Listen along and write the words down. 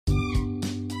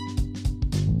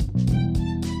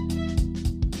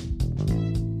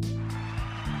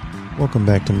Welcome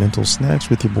back to Mental Snacks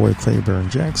with your boy Claiborne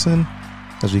Jackson.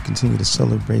 As we continue to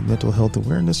celebrate Mental Health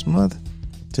Awareness Month,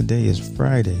 today is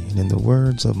Friday, and in the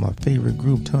words of my favorite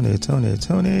group, Tony,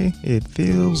 it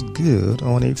feels good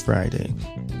on a Friday.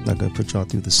 Not going to put y'all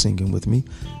through the singing with me,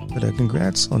 but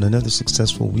congrats on another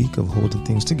successful week of holding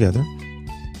things together.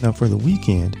 Now for the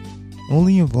weekend,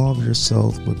 only involve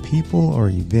yourself with people or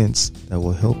events that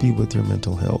will help you with your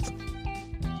mental health.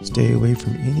 Stay away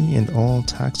from any and all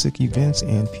toxic events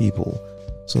and people.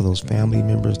 So those family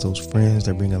members, those friends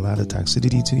that bring a lot of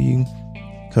toxicity to you,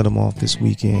 cut them off this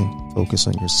weekend. Focus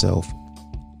on yourself.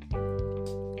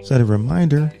 Set a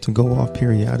reminder to go off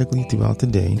periodically throughout the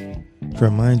day to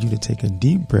remind you to take a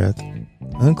deep breath,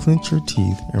 unclench your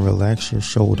teeth, and relax your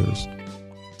shoulders.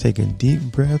 Take a deep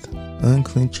breath,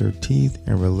 unclench your teeth,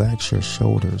 and relax your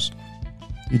shoulders.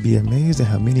 You'd be amazed at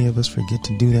how many of us forget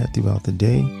to do that throughout the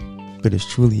day, but it's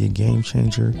truly a game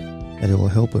changer, and it will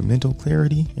help with mental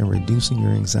clarity and reducing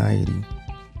your anxiety.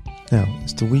 Now,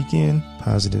 it's the weekend.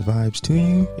 Positive vibes to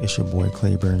you. It's your boy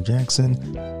Claiborne Jackson.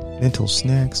 Mental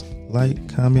Snacks.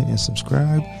 Like, comment, and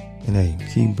subscribe. And hey,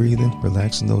 keep breathing,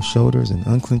 relaxing those shoulders, and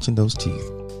unclenching those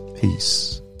teeth.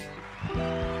 Peace.